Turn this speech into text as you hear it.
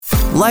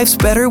Life's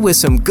better with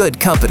some good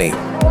company.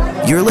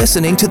 You're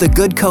listening to the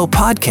Good Co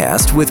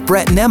podcast with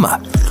Brett and Emma.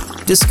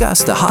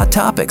 Discuss the hot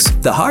topics,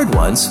 the hard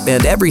ones,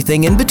 and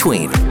everything in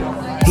between.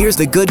 Here's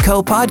the Good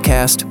Co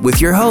podcast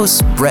with your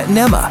hosts, Brett and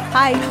Emma.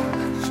 Hi.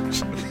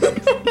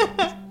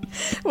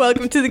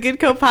 Welcome to the Good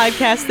Co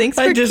podcast. Thanks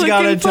for clicking play. I just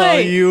gotta tell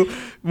you,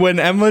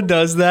 when Emma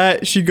does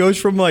that, she goes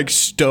from like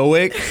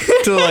stoic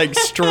to like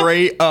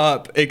straight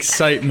up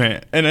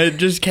excitement. And it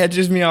just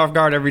catches me off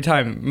guard every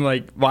time. I'm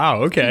like,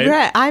 wow, okay.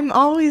 Brett, I'm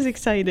always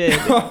excited.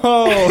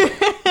 Oh,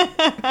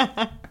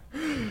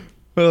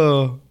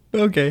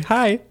 okay.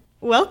 Hi.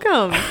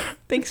 Welcome.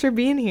 Thanks for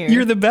being here.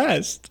 You're the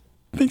best.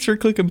 Thanks for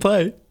clicking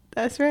play.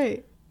 That's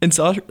right. And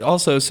so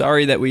also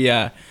sorry that we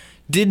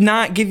did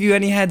not give you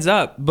any heads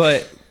up,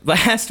 but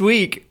last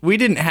week we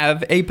didn't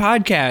have a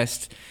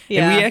podcast.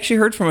 Yeah. And we actually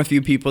heard from a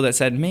few people that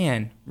said,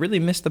 man, really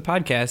missed the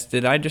podcast.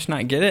 Did I just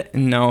not get it?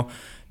 And no,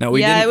 we didn't.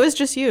 Yeah, it was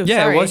just you.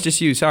 Yeah, sorry. It was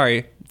just you.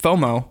 Sorry.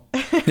 FOMO.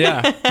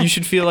 Yeah, you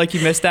should feel like you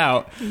missed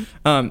out.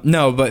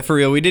 No, but for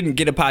real, we didn't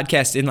get a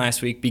podcast in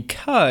last week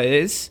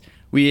because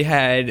we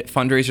had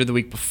fundraiser the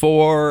week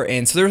before,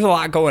 and so there's a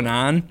lot going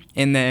on.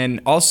 And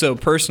then also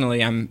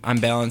personally, I'm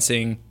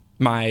balancing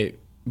my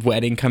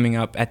wedding coming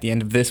up at the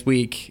end of this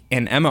week,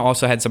 and Emma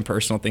also had some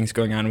personal things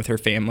going on with her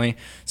family.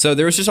 So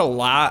there was just a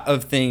lot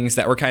of things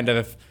that were kind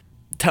of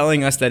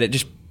telling us that it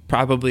just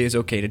probably is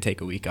okay to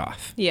take a week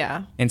off.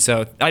 Yeah. And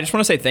so I just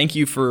want to say thank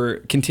you for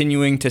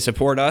continuing to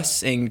support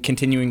us and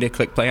continuing to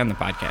click play on the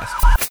podcast.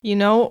 You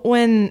know,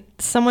 when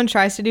someone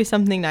tries to do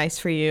something nice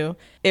for you,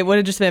 it would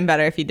have just been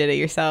better if you did it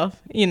yourself,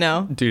 you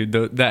know? Dude,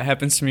 that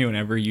happens to me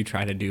whenever you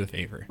try to do a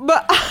favor.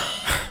 But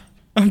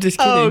I'm just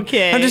kidding.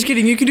 Okay. I'm just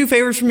kidding. You can do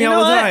favors for me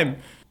all the time.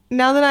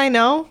 Now that I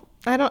know,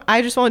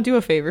 I just won't do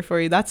a favor for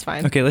you. That's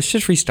fine. Okay, let's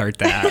just restart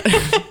that.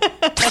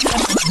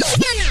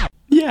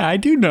 Yeah, I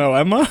do know,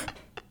 Emma.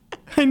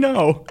 I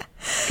know.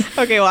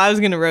 Okay, well, I was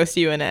going to roast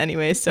you in it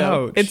anyway,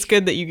 so Ouch. It's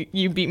good that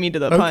you beat me to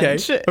the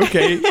punch.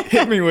 Okay,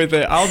 hit me with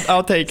it.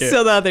 I'll take it.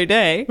 So the other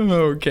day,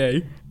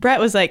 okay, Brett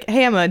was like,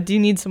 hey, Emma, do you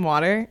need some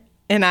water?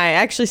 And I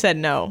actually said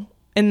no.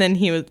 And then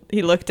he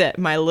looked at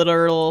my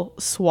literal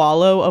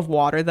swallow of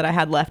water that I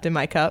had left in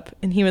my cup,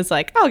 and he was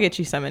like, I'll get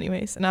you some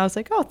anyways. And I was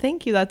like, oh,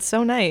 thank you. That's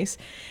so nice.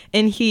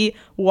 And he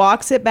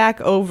walks it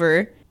back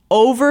over,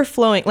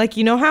 overflowing. Like,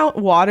 you know how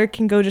water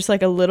can go just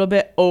like a little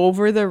bit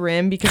over the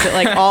rim because it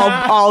like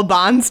all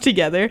bonds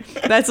together?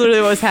 That's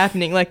literally what was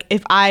happening. Like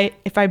if I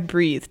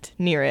breathed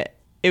near it,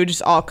 it would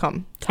just all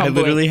come tumbling. I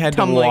literally had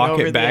to walk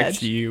it back edge.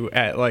 to you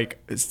at like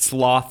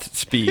sloth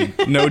speed.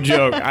 No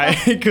joke.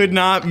 I could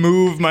not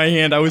move my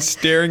hand. I was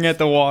staring at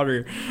the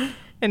water.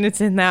 And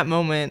it's in that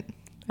moment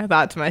I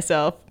thought to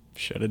myself,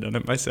 should have done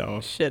it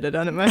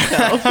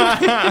myself.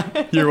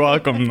 You're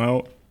welcome,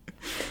 though.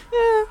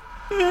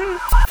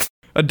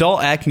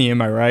 Adult acne,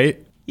 am I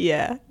right?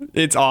 Yeah.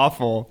 It's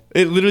awful.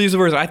 It literally is the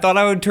worst. I thought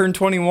I would turn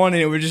 21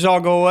 and it would just all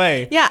go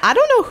away. Yeah, I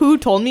don't know who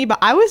told me, but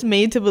I was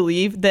made to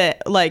believe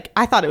that, like,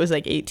 I thought it was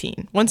like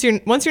 18. Once you're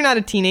not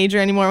a teenager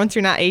anymore, once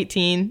you're not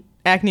 18,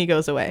 acne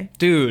goes away.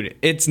 Dude,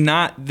 it's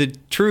not the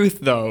truth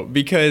though,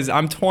 because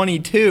I'm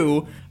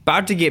 22,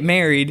 about to get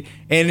married,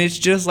 and it's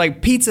just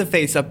like pizza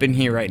face up in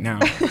here right now.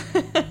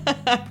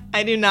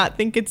 I do not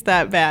think it's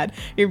that bad.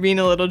 You're being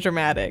a little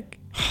dramatic.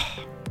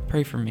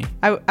 Pray for me.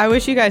 I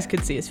wish you guys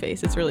could see his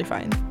face. It's really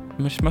fine.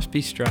 Must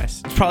be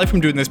stress. It's probably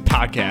from doing this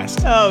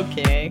podcast.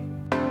 Okay.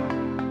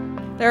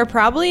 There are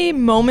probably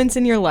moments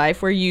in your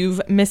life where you've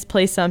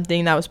misplaced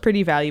something that was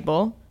pretty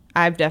valuable.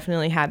 I've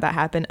definitely had that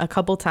happen a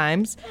couple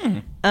times.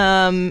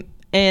 And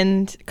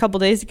a couple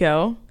days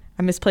ago,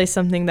 I misplaced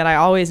something that I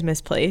always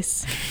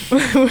misplace,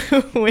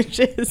 which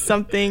is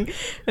something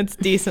that's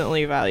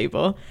decently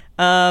valuable.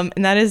 And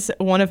that is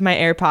one of my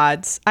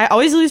AirPods. I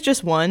always lose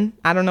just one.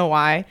 I don't know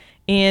why.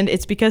 And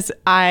it's because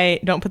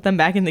I don't put them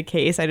back in the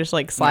case. I just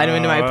like slide them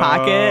into my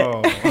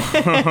pocket.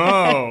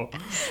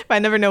 I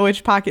never know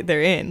which pocket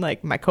they're in.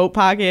 Like my coat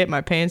pocket, my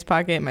pants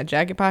pocket, my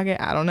jacket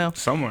pocket. I don't know.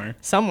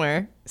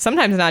 Somewhere.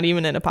 Sometimes not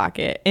even in a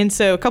pocket. And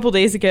so a couple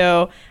days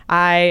ago,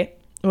 I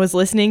was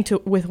listening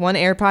with one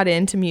AirPod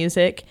in to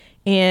music.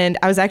 And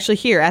I was actually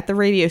here at the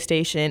radio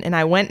station, and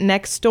I went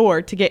next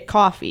door to get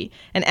coffee.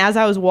 And as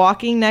I was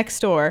walking next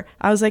door,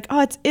 I was like,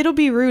 oh, it'll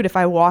be rude if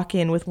I walk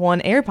in with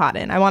one AirPod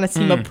in. I want to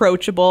seem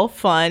approachable,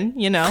 fun,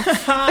 you know.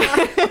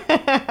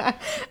 I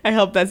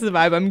hope that's the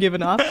vibe I'm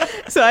giving off.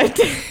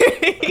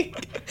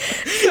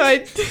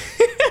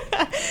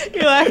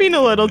 You're laughing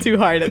a little too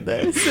hard at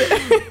this.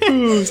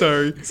 Ooh,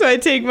 sorry. So I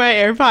take my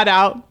AirPod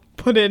out,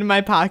 put it in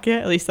my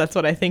pocket. At least that's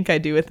what I think I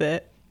do with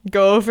it.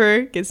 Go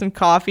over, get some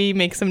coffee,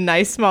 make some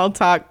nice small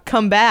talk,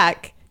 come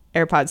back,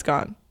 AirPod's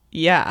gone.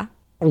 Yeah.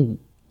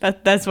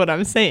 That's what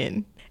I'm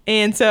saying.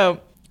 And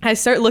so I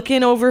start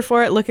looking over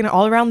for it, looking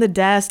all around the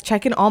desk,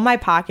 checking all my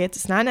pockets.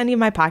 It's not in any of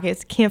my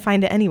pockets. Can't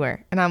find it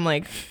anywhere. And I'm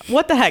like,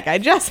 what the heck? I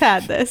just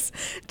had this.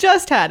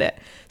 Just had it.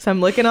 So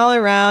I'm looking all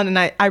around, and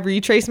I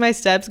retrace my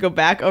steps, go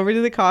back over to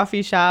the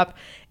coffee shop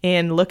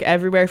and look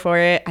everywhere for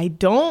it. I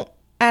don't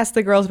ask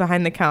the girls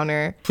behind the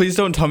counter. Please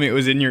don't tell me it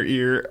was in your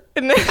ear.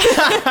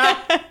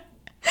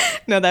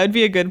 No, that would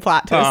be a good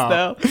plot twist,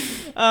 though.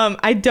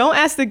 I don't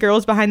ask the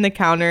girls behind the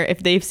counter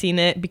if they've seen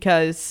it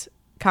because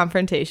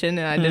confrontation,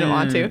 and I didn't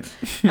want to.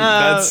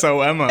 That's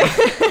so Emma.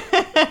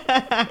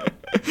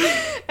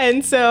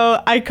 And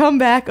so I come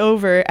back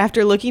over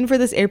after looking for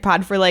this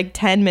AirPod for like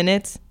 10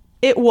 minutes.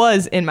 It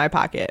was in my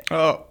pocket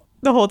Oh,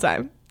 the whole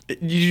time.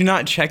 did you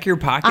not check your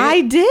pocket?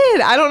 I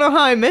did. I don't know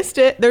how I missed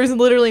it. There's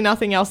literally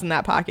nothing else in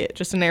that pocket,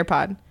 just an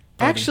AirPod.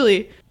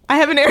 Actually, I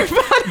have an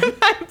AirPod in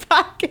my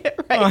pocket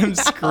right now. I'm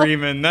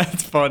screaming.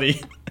 That's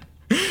funny.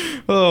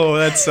 Oh,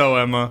 that's so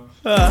Emma.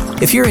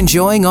 If you're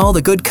enjoying all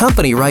the good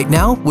company right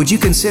now, would you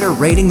consider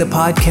rating the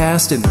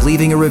podcast and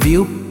leaving a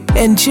review?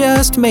 And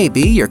just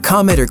maybe your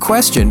comment or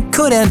question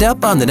could end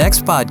up on the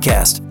next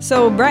podcast.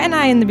 So Brett and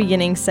I in the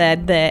beginning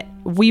said that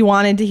we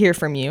wanted to hear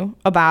from you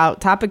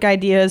about topic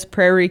ideas,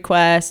 prayer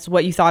requests,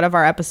 what you thought of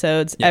our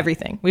episodes,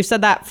 everything. We've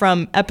said that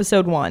from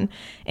episode 1.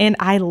 And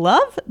I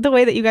love the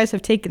way that you guys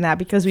have taken that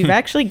because we've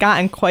actually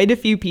gotten quite a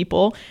few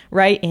people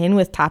write in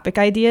with topic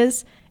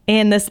ideas.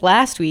 And this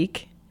last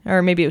week,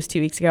 or maybe it was 2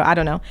 weeks ago, I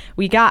don't know,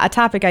 we got a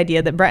topic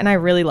idea that Brett and I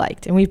really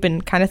liked. And we've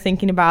been kind of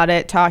thinking about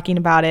it, talking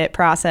about it,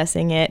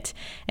 processing it.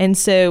 And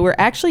so we're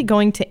actually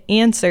going to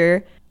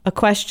answer a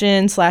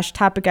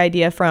question/topic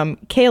idea from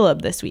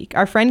Caleb this week.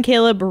 Our friend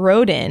Caleb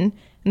wrote in,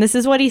 and this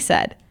is what he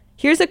said.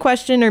 Here's a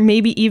question or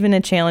maybe even a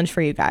challenge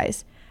for you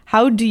guys.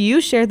 How do you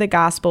share the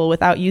gospel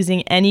without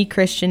using any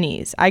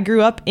Christianese? I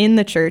grew up in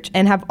the church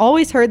and have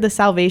always heard the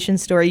salvation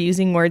story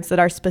using words that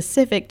are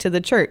specific to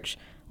the church,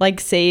 like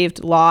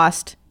saved,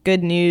 lost,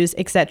 good news,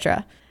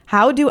 etc.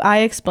 How do I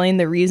explain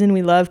the reason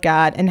we love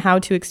God and how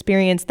to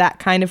experience that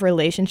kind of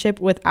relationship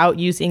without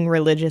using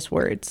religious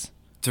words?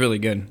 It's really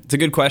good. It's a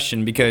good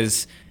question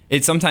because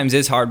it sometimes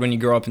is hard when you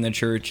grow up in the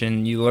church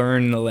and you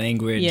learn the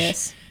language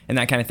and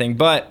that kind of thing.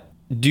 But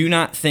do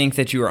not think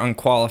that you are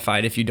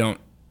unqualified if you don't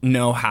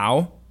know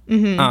how.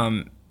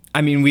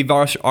 I mean, we've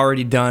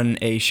already done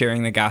a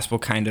sharing the gospel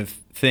kind of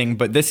thing,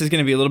 but this is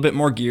going to be a little bit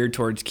more geared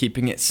towards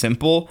keeping it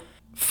simple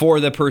for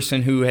the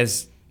person who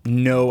has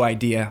no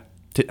idea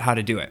how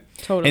to do it.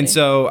 Totally. And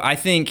so I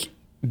think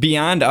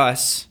beyond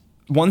us,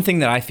 one thing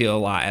that I feel a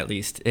lot, at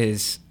least,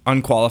 is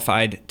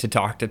unqualified to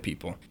talk to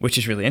people, which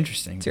is really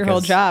interesting. It's your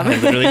whole job. I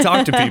literally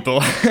talk to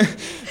people.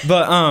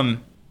 But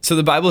so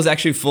the Bible is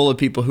actually full of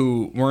people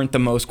who weren't the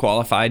most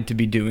qualified to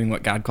be doing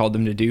what God called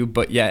them to do,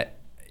 but yet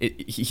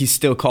he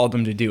still called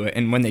them to do it.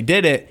 And when they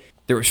did it,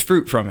 there was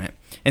fruit from it.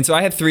 And so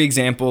I have 3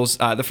 examples.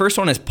 The first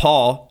one is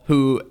Paul,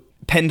 who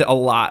penned a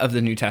lot of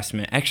the New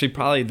Testament, actually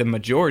probably the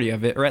majority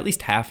of it, or at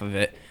least half of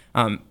it.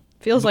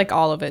 Feels like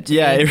all of it to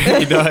Yeah, me. it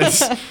really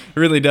does. It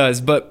really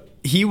does. But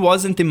he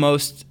wasn't the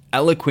most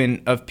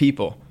eloquent of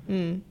people.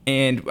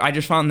 And I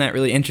just found that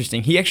really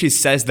interesting. He actually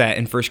says that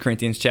in 1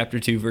 Corinthians chapter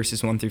 2,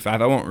 verses 1 through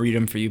 5. I won't read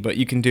them for you, but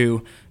you can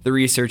do the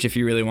research if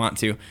you really want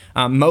to.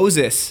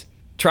 Moses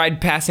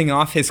tried passing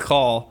off his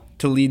call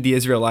to lead the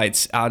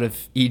Israelites out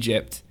of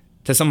Egypt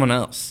to someone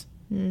else.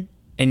 And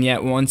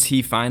yet once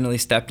he finally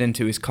stepped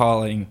into his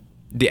calling,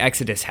 the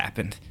Exodus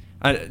happened.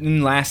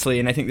 And lastly,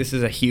 and I think this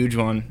is a huge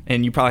one,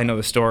 and you probably know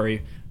the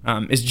story,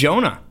 is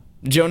Jonah.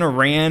 Jonah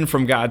ran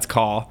from God's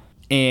call,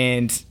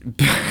 and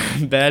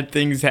bad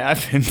things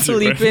happened.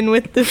 Sleeping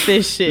with the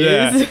fishes.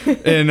 Yeah.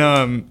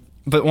 And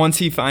but once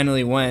he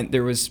finally went,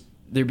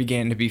 there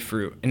began to be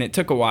fruit, and it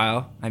took a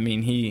while. I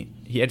mean, he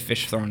had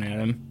fish thrown at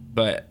him,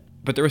 but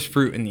there was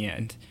fruit in the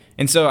end.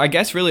 And so I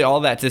guess really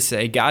all that to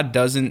say, God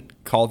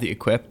doesn't call the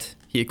equipped;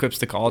 He equips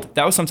the called.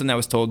 That was something that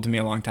was told to me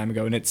a long time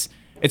ago, and it's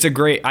a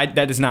great.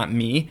 That is not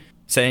me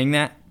saying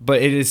that,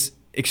 but it is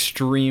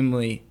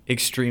extremely,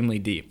 extremely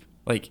deep.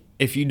 Like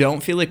if you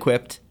don't feel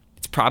equipped,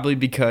 it's probably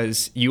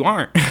because you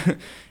aren't. And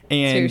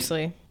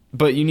Seriously.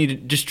 But you need to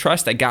just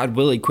trust that God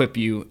will equip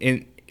you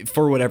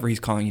for whatever He's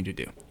calling you to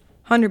do.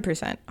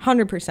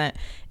 100%.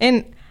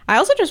 And I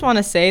also just want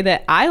to say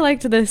that I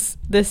liked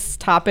this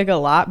topic a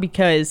lot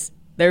because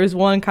there was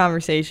one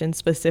conversation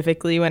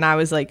specifically when I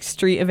was like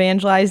street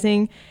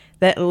evangelizing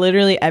that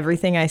literally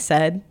everything I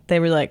said, they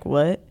were like,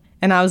 what?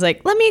 And I was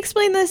like, let me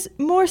explain this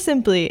more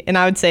simply. And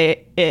I would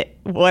say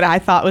what I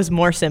thought was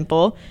more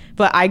simple,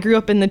 but I grew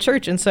up in the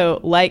church. And so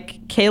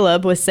like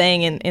Caleb was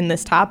saying in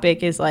this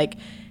topic is like,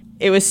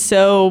 it was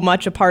so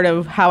much a part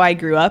of how I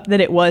grew up that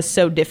it was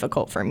so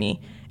difficult for me.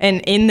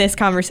 And in this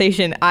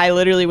conversation, I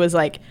literally was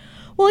like,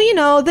 well, you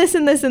know, this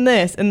and this and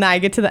this. And then I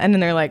get to the end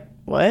and they're like,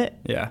 what?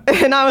 Yeah.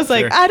 And I was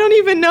like, Sure. I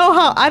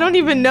don't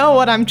even know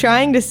what I'm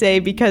trying to say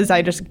because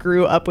I just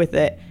grew up with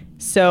it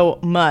so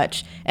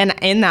much. And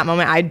in that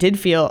moment, I did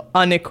feel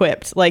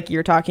unequipped. Like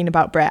you're talking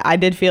about, Brett. I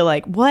did feel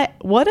like, what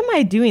am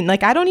I doing?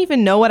 Like, I don't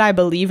even know what I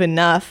believe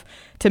enough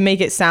to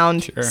make it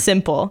sound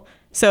simple.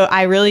 So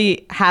I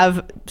really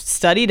have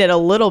studied it a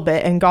little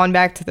bit and gone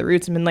back to the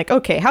roots and been like,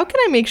 okay, how can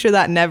I make sure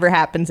that never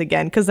happens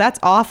again? Because that's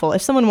awful.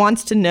 If someone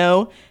wants to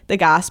know the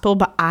gospel,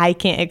 but I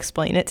can't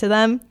explain it to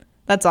them,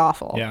 that's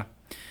awful. Yeah.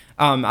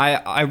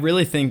 I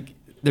really think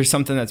there's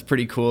something that's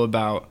pretty cool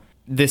about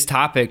this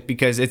topic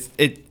because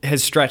it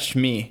has stretched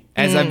me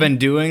as I've been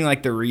doing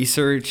like the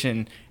research,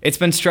 and it's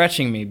been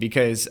stretching me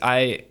because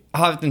I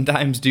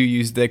oftentimes do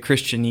use the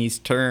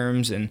Christianese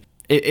terms, and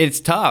it's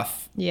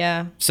tough.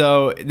 Yeah.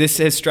 So this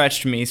has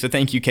stretched me. So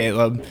thank you,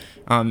 Caleb.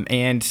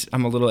 And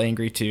I'm a little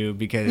angry too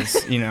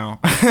because, no,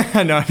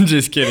 I'm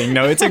just kidding.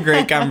 No, it's a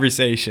great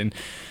conversation.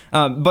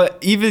 But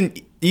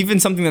even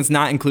something that's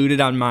not included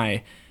on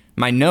my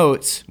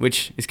notes,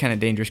 which is kind of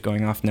dangerous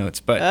going off notes,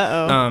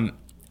 but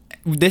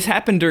this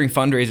happened during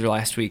fundraiser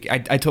last week.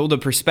 I told a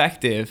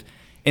perspective,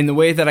 and the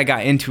way that I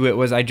got into it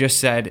was I just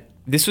said,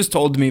 this story was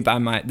told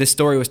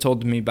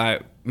to me by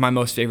my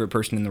most favorite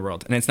person in the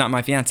world, and it's not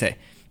my fiance.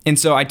 And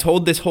so I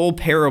told this whole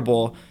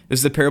parable. It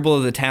was the parable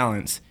of the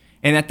talents.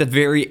 And at the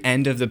very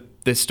end of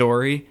the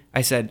story,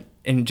 I said,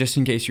 and just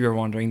in case you were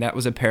wondering, that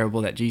was a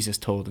parable that Jesus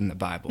told in the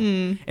Bible.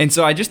 And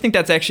so I just think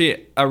that's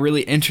actually a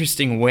really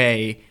interesting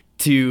way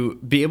to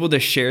be able to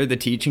share the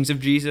teachings of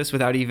Jesus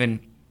without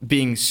even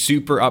being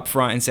super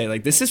upfront and say,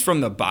 like, this is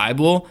from the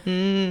Bible.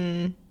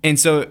 And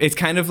so it's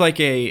kind of like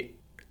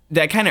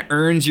that kind of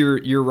earns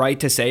your right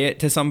to say it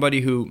to somebody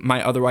who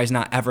might otherwise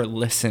not ever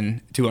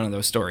listen to one of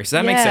those stories. Does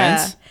that make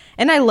sense?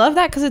 And I love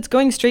that because it's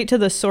going straight to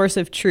the source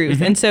of truth.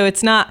 And so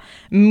it's not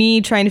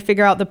me trying to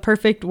figure out the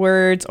perfect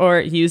words or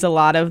use a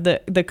lot of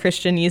the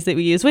Christianese that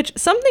we use, which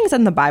some things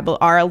in the Bible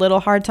are a little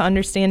hard to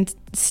understand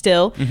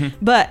still.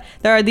 But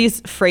there are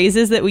these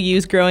phrases that we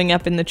use growing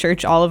up in the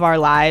church all of our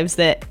lives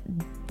that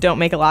don't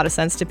make a lot of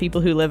sense to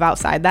people who live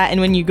outside that.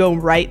 And when you go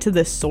right to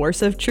the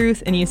source of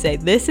truth and you say,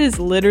 this is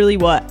literally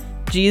what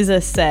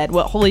Jesus said,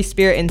 what Holy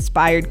Spirit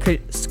inspired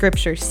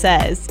scripture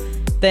says,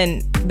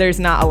 then there's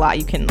not a lot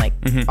you can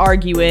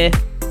argue with.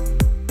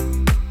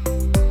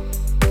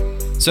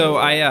 So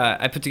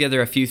I put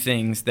together a few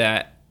things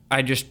that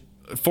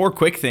 4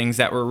 quick things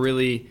that were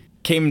really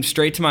came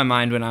straight to my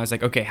mind when I was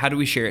like, okay, how do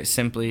we share it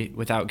simply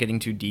without getting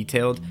too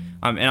detailed?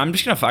 And I'm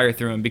just gonna fire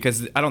through them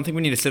because I don't think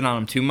we need to sit on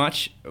them too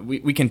much.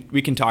 We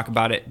can talk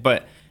about it,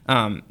 but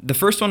the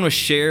first one was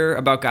share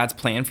about God's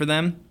plan for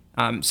them.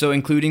 So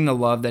including the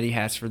love that he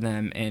has for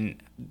them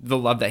and the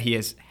love that he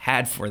has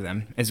had for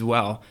them as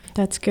well.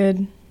 That's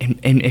good.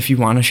 And if you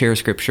want to share a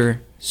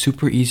scripture,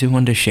 super easy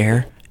one to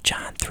share,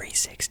 John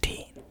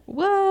 3:16.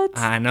 What?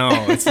 I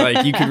know. It's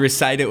like you could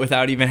recite it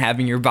without even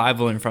having your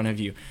Bible in front of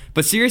you.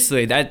 But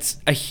seriously, that's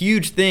a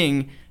huge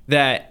thing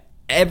that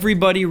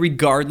everybody,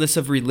 regardless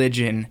of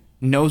religion,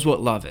 knows what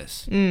love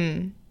is.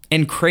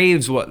 And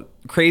craves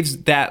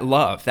that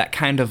love, that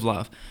kind of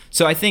love.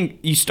 So I think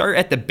you start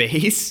at the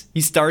base,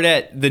 you start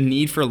at the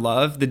need for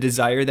love, the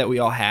desire that we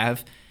all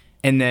have,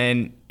 and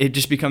then it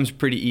just becomes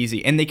pretty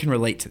easy, and they can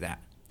relate to that.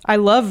 I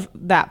love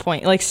that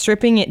point, like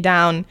stripping it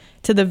down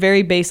to the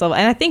very base level.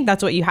 And I think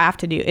that's what you have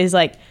to do is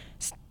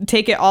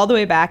take it all the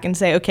way back and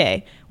say,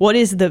 okay, what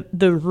is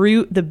the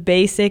root, the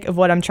basic of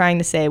what I'm trying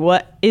to say?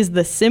 What is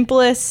the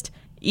simplest,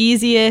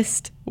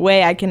 easiest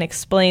way I can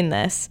explain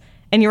this?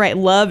 And you're right,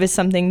 love is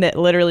something that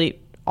literally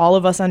all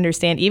of us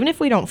understand, even if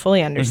we don't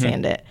fully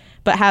understand it,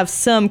 but have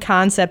some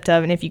concept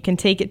of. And if you can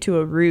take it to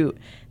a root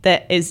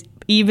that is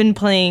even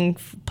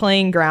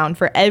playing ground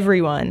for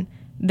everyone,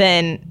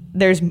 then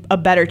there's a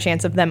better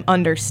chance of them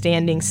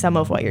understanding some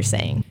of what you're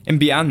saying. And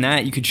beyond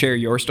that, you could share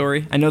your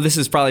story. I know this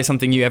is probably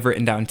something you have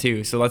written down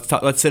too, so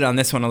let's sit on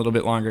this one a little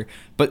bit longer.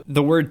 But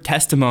the word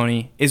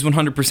testimony is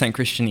 100%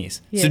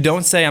 Christianese. Yes. So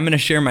don't say, I'm going to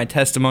share my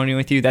testimony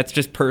with you. That's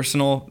just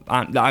personal.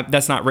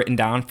 That's not written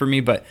down for me,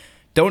 but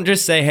don't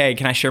just say, hey,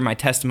 can I share my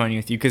testimony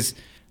with you? Because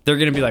they're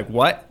going to be like,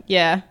 what?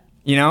 Yeah.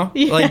 Yeah.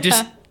 Like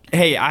just,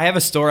 hey, I have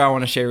a story I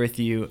want to share with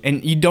you.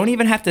 And you don't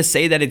even have to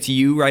say that it's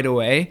you right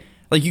away.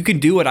 Like you can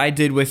do what I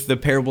did with the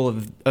parable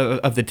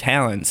of the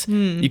talents.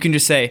 You can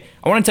just say,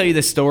 I want to tell you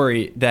this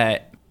story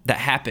that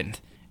happened,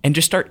 and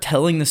just start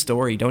telling the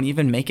story. Don't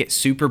even make it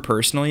super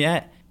personal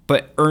yet,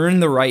 but earn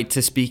the right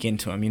to speak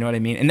into them. You know what I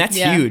mean? And that's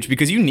huge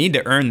because you need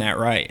to earn that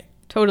right.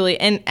 Totally.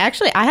 And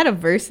actually, I had a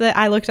verse that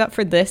I looked up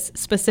for this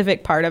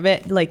specific part of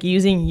it, like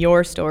using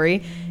your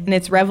story, and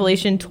it's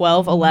Revelation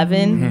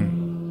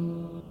 12:11.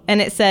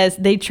 And it says,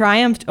 they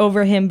triumphed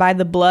over him by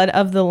the blood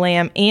of the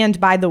Lamb and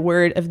by the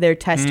word of their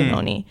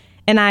testimony.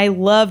 And I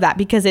love that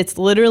because it's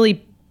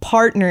literally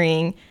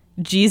partnering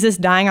Jesus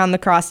dying on the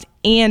cross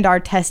and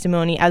our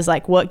testimony as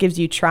like what gives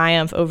you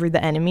triumph over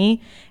the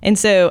enemy. And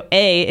so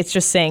it's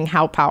just saying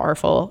how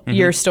powerful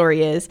your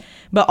story is,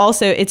 but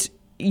also it's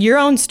your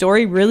own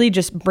story really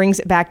just brings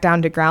it back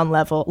down to ground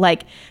level.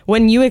 Like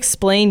when you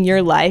explain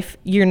your life,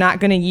 you're not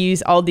going to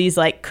use all these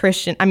like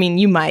Christian, I mean,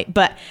 you might,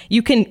 but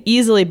you can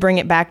easily bring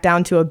it back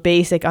down to a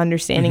basic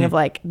understanding of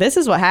like, this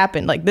is what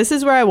happened. Like, this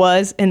is where I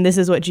was, and this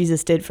is what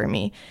Jesus did for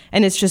me.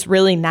 And it's just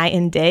really night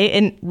and day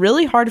and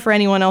really hard for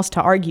anyone else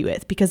to argue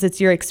with because it's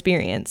your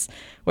experience.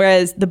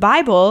 Whereas the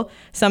Bible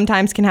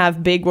sometimes can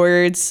have big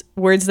words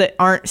that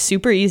aren't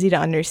super easy to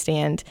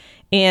understand.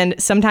 And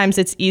sometimes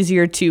it's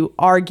easier to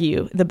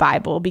argue the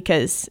Bible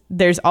because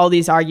there's all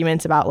these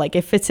arguments about like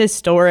if it's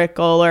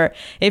historical or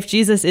if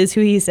Jesus is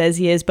who he says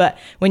he is. But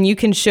when you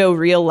can show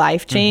real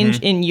life change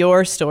in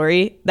your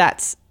story,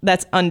 that's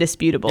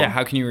undisputable. Yeah,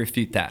 how can you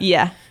refute that?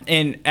 Yeah.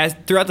 And as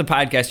throughout the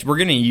podcast, we're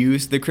going to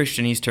use the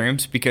Christianese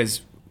terms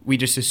because we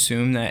just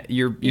assume that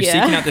you're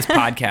seeking out this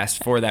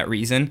podcast for that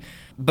reason.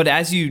 But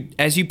as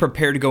you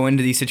prepare to go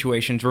into these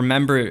situations,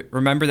 remember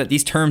that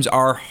these terms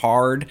are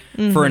hard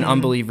for an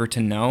unbeliever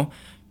to know.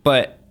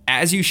 But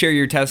as you share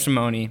your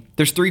testimony,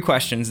 there's 3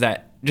 questions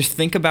that just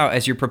think about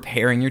as you're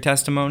preparing your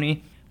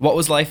testimony. What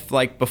was life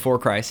like before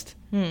Christ?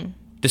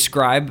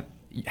 Describe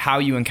how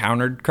you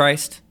encountered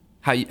Christ,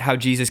 how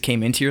Jesus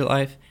came into your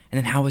life, and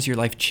then how has your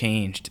life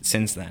changed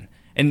since then?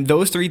 And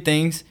those 3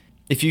 things,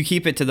 if you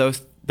keep it to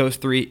those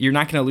 3, you're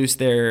not going to lose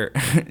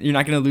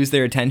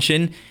their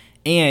attention,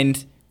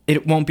 and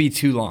it won't be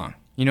too long.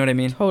 You know what I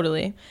mean?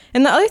 Totally.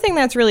 And the other thing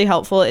that's really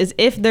helpful is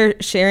if they're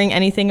sharing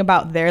anything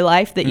about their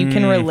life that you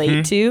can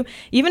relate to,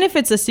 even if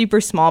it's a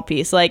super small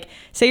piece. Like,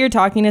 say you're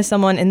talking to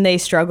someone and they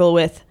struggle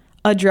with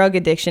a drug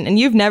addiction and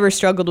you've never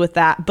struggled with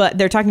that, but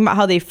they're talking about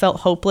how they felt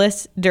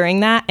hopeless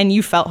during that and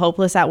you felt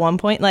hopeless at one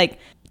point. Like,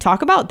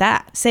 talk about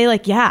that. Say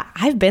like, yeah,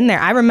 I've been there.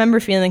 I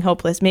remember feeling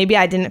hopeless. Maybe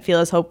I didn't feel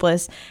as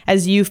hopeless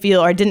as you feel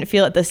or didn't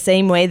feel it the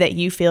same way that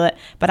you feel it,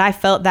 but I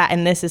felt that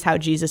and this is how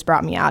Jesus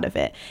brought me out of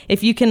it.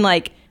 If you can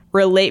like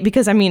relate,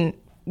 because I mean,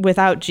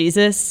 without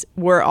Jesus,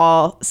 we're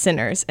all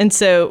sinners. And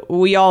so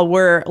we all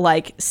were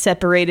like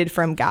separated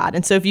from God.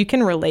 And so if you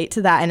can relate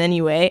to that in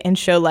any way and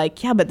show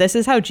like, yeah, but this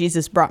is how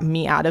Jesus brought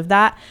me out of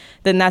that,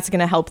 then that's going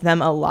to help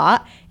them a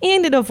lot.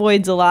 And it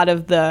avoids a lot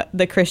of the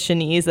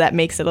Christianese that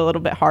makes it a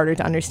little bit harder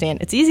to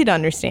understand. It's easy to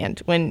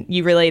understand when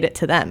you relate it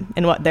to them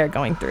and what they're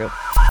going through.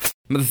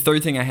 But the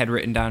third thing I had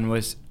written down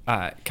was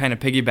kind of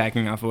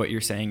piggybacking off of what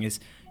you're saying is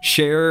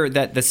share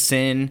that the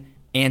sin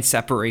and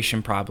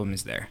separation problem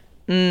is there.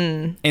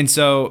 And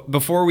so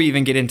before we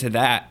even get into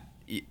that,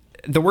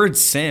 the word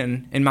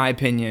sin, in my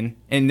opinion,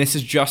 and this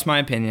is just my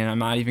opinion, I'm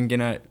not even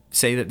going to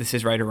say that this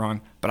is right or wrong,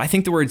 but I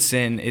think the word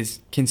sin is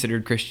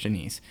considered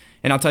Christianese.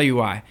 And I'll tell you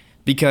why.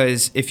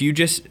 Because if you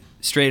just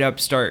straight up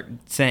start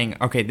saying,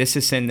 okay, this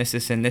is sin, this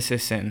is sin, this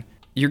is sin,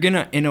 you're going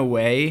to, in a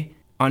way,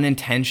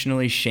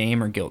 unintentionally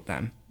shame or guilt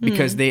them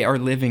because they are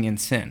living in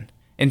sin.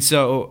 And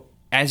so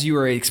as you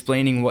are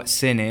explaining what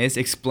sin is,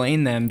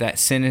 explain them that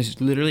sin is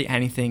literally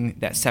anything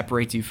that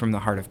separates you from the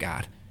heart of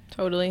God.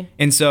 Totally.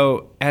 And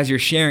so as you're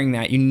sharing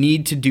that, you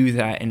need to do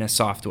that in a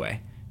soft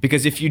way.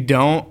 Because if you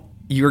don't,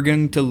 you're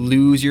going to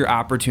lose your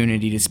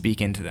opportunity to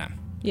speak into them.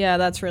 Yeah,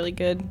 that's really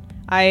good.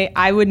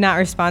 I would not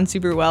respond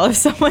super well if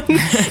someone,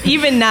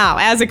 even now,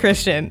 as a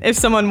Christian, if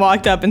someone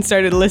walked up and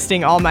started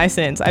listing all my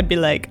sins, I'd be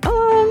like,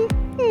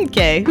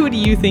 okay, who do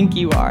you think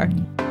you are?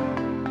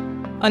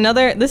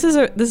 This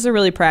is a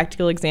really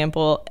practical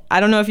example. I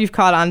don't know if you've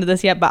caught on to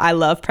this yet, but I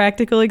love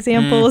practical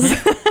examples.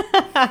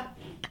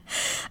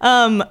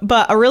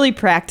 But a really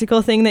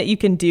practical thing that you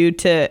can do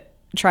to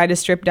try to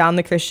strip down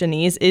the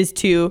Christianese is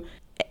to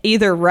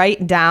either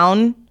write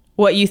down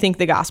what you think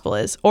the gospel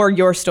is or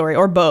your story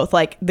or both,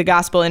 like the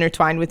gospel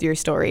intertwined with your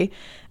story.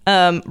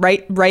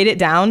 Write it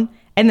down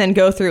and then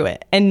go through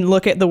it and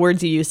look at the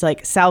words you use,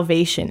 like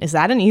salvation. Is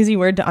that an easy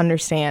word to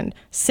understand?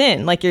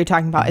 Sin, like you're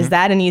talking about, is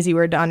that an easy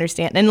word to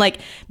understand? And like,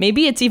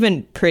 maybe it's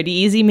even pretty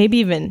easy. Maybe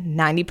even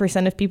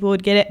 90% of people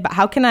would get it. But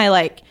how can I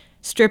like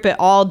strip it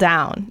all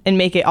down and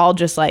make it all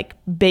just like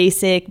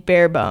basic,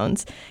 bare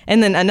bones?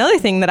 And then another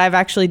thing that I've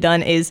actually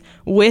done is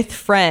with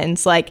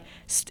friends, like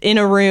in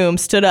a room,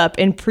 stood up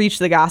and preached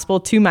the gospel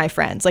to my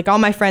friends. Like all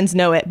my friends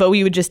know it, but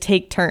we would just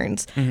take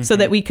turns so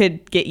that we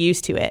could get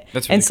used to it.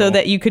 That's really and so cool.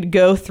 That you could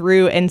go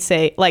through and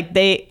say like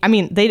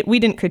we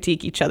didn't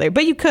critique each other,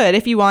 but you could,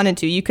 if you wanted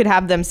to, you could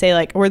have them say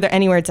like, were there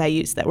any words I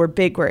used that were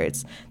big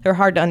words? They're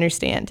hard to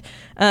understand.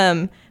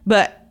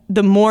 But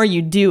the more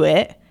you do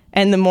it,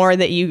 and the more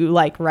that you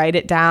like write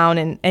it down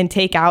and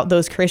take out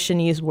those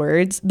Christianese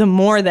words, the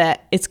more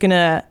that it's going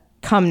to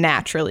come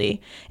naturally.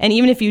 And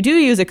even if you do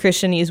use a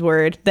Christianese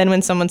word, then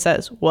when someone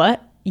says,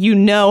 what? You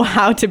know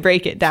how to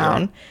break it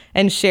down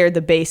and share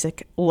the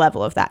basic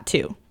level of that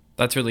too.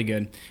 That's really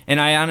good. And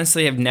I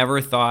honestly have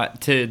never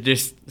thought to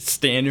just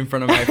stand in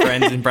front of my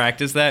friends and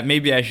practice that.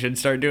 Maybe I should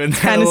start doing that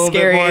kind of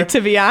scary, bit more.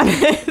 To be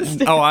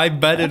honest. Oh, I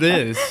bet it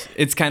is.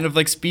 It's kind of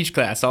like speech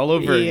class all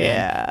over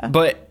again.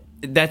 But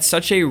that's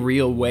such a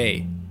real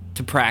way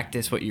to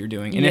practice what you're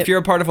doing. And if you're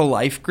a part of a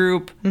life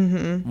group,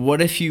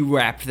 what if you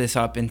wrap this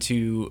up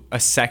into a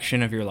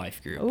section of your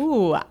life group?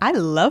 Ooh, I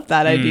love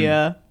that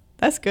idea.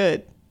 That's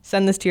good.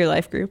 Send this to your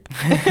life group.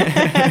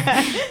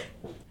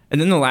 And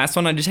then the last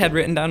one I just had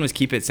written down was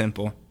keep it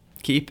simple.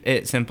 Keep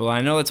it simple.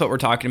 I know that's what we're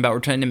talking about. We're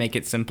trying to make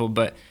it simple,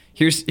 but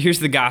here's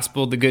the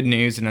gospel, the good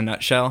news in a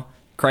nutshell.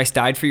 Christ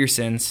died for your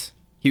sins.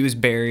 He was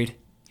buried.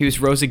 He was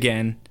rose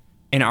again.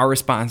 And our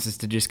response is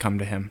to just come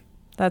to him.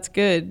 That's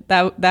good.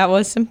 That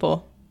was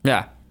simple.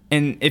 Yeah.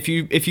 And if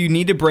you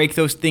need to break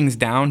those things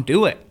down,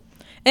 do it.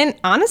 And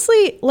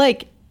honestly,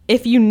 like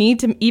if you need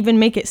to even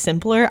make it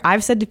simpler,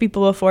 I've said to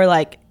people before,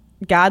 like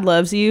God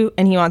loves you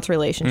and he wants a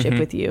relationship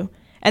with you.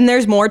 And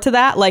there's more to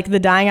that, like the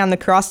dying on the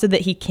cross so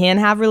that he can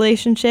have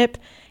relationship.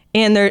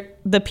 And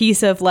the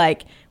piece of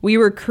like, we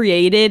were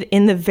created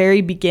in the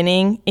very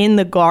beginning in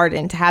the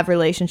garden to have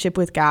relationship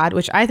with God,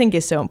 which I think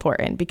is so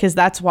important because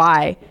that's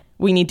why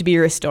we need to be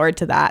restored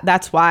to that.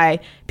 That's why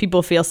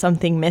people feel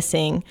something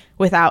missing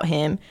without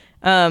him.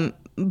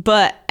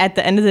 But at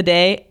the end of the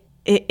day,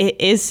 it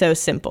is so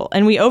simple,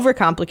 and we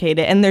overcomplicate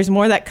it, and there's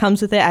more that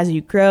comes with it as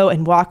you grow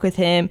and walk with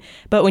him.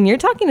 But when you're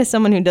talking to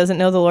someone who doesn't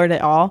know the Lord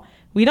at all,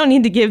 we don't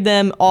need to give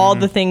them all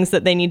the things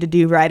that they need to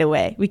do right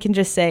away. We can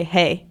just say,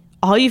 hey,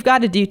 all you've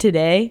got to do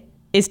today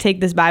is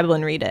take this Bible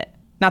and read it.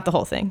 Not the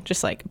whole thing,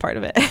 just like a part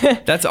of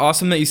it. That's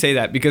awesome that you say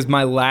that, because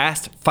my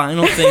last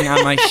final thing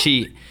on my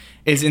sheet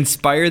is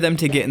inspire them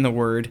to get in the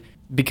Word,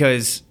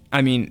 because,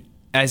 I mean,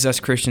 as us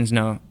Christians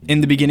know,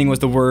 in the beginning was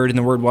the Word, and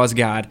the Word was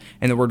God,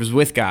 and the Word was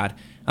with God.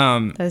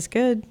 That's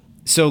good.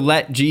 So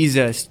let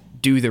Jesus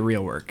do the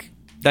real work.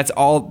 That's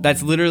all.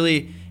 That's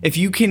literally, if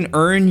you can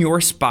earn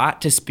your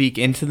spot to speak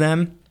into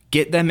them,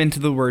 get them into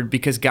the Word,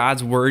 because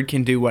God's Word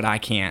can do what I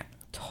can't.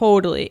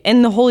 Totally.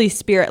 And the Holy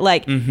Spirit,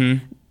 like,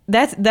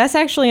 that's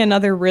actually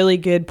another really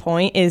good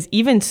point, is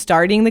even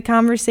starting the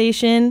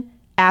conversation,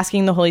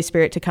 asking the Holy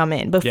Spirit to come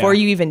in before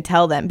you even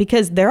tell them.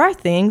 Because there are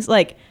things,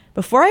 like,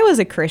 before I was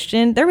a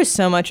Christian, there was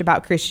so much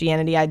about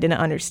Christianity I didn't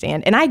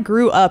understand. And I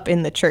grew up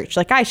in the church.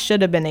 Like, I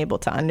should have been able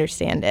to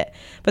understand it.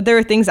 But there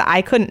were things that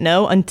I couldn't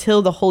know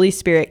until the Holy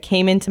Spirit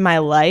came into my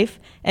life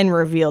and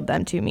revealed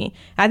them to me.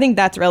 I think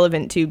that's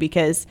relevant too,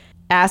 because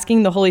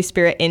asking the Holy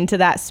Spirit into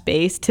that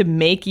space to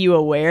make you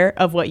aware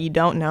of what you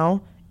don't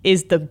know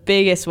is the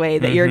biggest way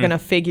that you're going to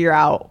figure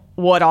out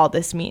what all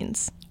this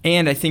means.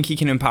 And I think he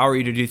can empower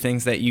you to do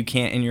things that you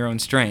can't in your own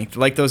strength.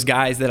 Like those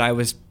guys that I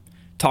was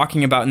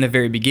talking about in the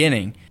very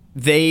beginning,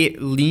 they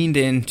leaned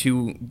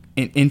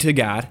into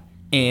God,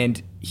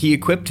 and he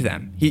equipped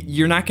them.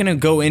 You're not going to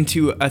go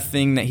into a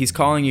thing that he's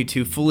calling you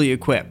to fully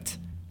equipped.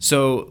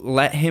 So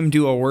let him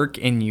do a work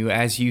in you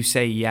as you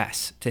say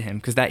yes to him,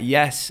 because that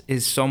yes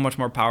is so much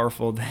more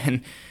powerful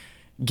than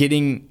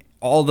getting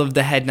all of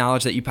the head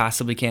knowledge that you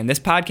possibly can. This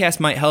podcast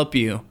might help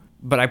you,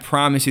 but I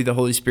promise you the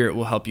Holy Spirit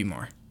will help you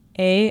more.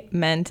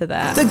 Amen to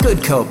that. The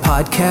Good Co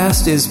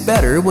podcast is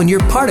better when you're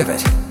part of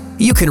it.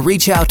 You can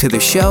reach out to the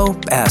show,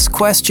 ask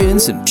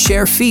questions, and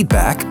share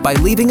feedback by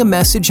leaving a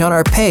message on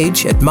our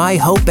page at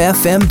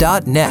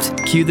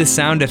myhopefm.net. Cue the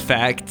sound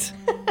effect.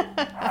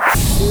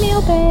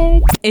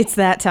 Mailbag. It's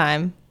that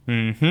time.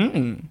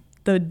 Mm-hmm.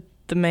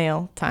 The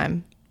mail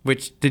time.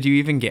 Which, did you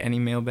even get any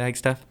mailbag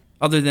stuff?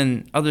 Other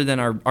than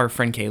our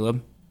friend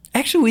Caleb?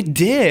 Actually, we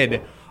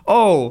did.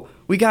 Oh,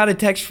 we got a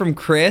text from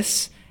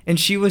Chris, and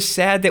she was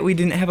sad that we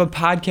didn't have a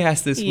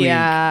podcast this week.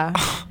 Yeah,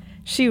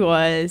 she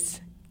was.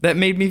 That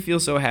made me feel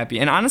so happy.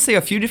 And honestly,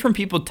 a few different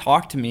people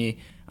talked to me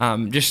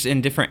just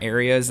in different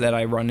areas that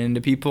I run into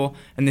people,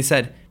 and they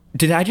said,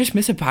 did I just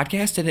miss a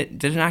podcast?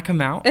 Did it not come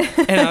out?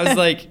 And I was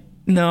like,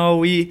 no,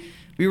 we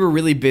were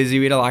really busy.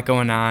 We had a lot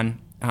going on.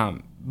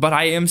 But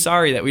I am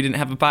sorry that we didn't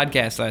have a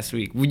podcast last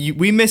week.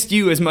 We missed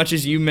you as much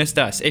as you missed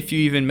us, if you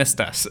even missed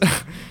us.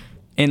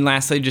 And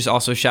lastly, just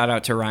also shout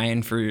out to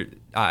Ryan for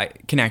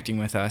connecting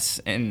with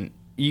us. And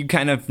you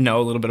kind of know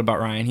a little bit about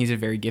Ryan. He's a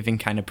very giving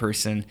kind of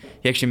person.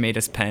 He actually made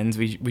us pens.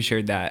 We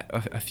shared that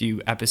a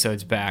few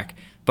episodes back.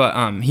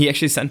 But he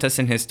actually sent us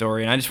in his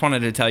story. And I just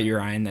wanted to tell you,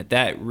 Ryan,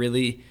 that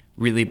really,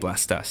 really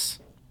blessed us.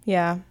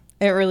 Yeah,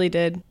 it really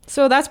did.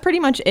 So that's pretty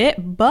much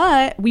it.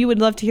 But we would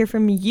love to hear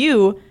from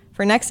you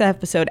for next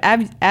episode.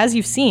 As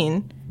you've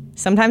seen,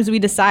 sometimes we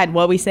decide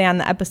what we say on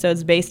the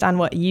episodes based on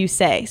what you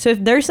say. So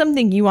if there's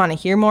something you want to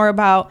hear more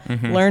about,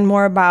 learn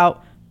more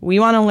about, we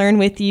want to learn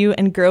with you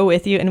and grow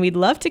with you, and we'd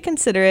love to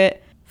consider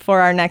it for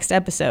our next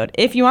episode.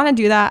 If you want to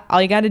do that,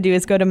 all you got to do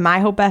is go to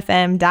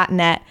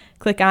myhopefm.net,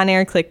 click on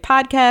air, click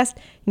podcast.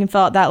 You can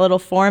fill out that little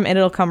form, and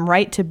it'll come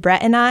right to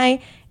Brett and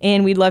I,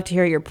 and we'd love to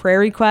hear your prayer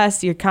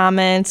requests, your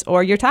comments,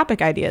 or your topic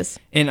ideas.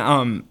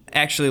 And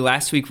actually,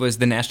 last week was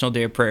the National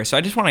Day of Prayer, so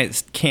I just want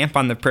to camp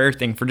on the prayer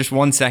thing for just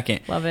 1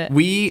 second. Love it.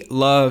 We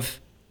love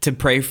to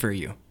pray for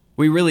you.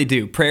 We really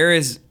do. Prayer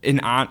is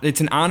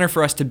it's an honor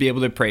for us to be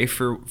able to pray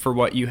for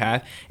what you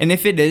have. And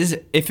if it is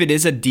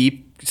a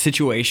deep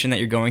situation that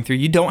you're going through,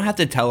 you don't have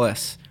to tell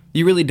us.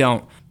 You really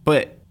don't.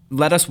 But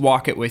let us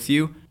walk it with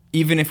you,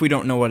 even if we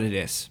don't know what it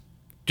is.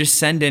 Just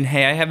send in,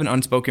 hey, I have an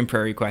unspoken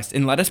prayer request,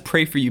 and let us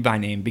pray for you by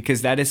name,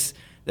 because that is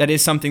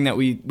something that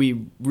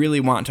we really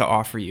want to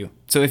offer you.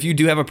 So if you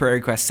do have a prayer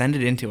request, send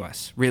it in to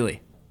us,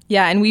 really.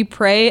 Yeah, and we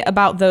pray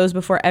about those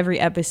before every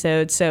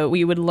episode, so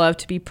we would love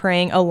to be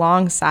praying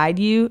alongside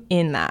you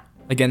in that.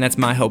 Again, that's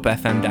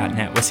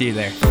myhopefm.net. We'll see you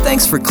there.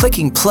 Thanks for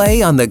clicking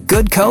play on the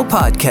Good Co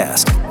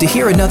podcast. To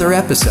hear another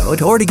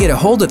episode or to get a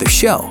hold of the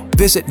show,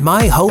 visit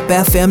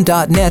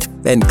myhopefm.net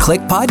and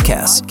click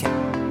podcasts.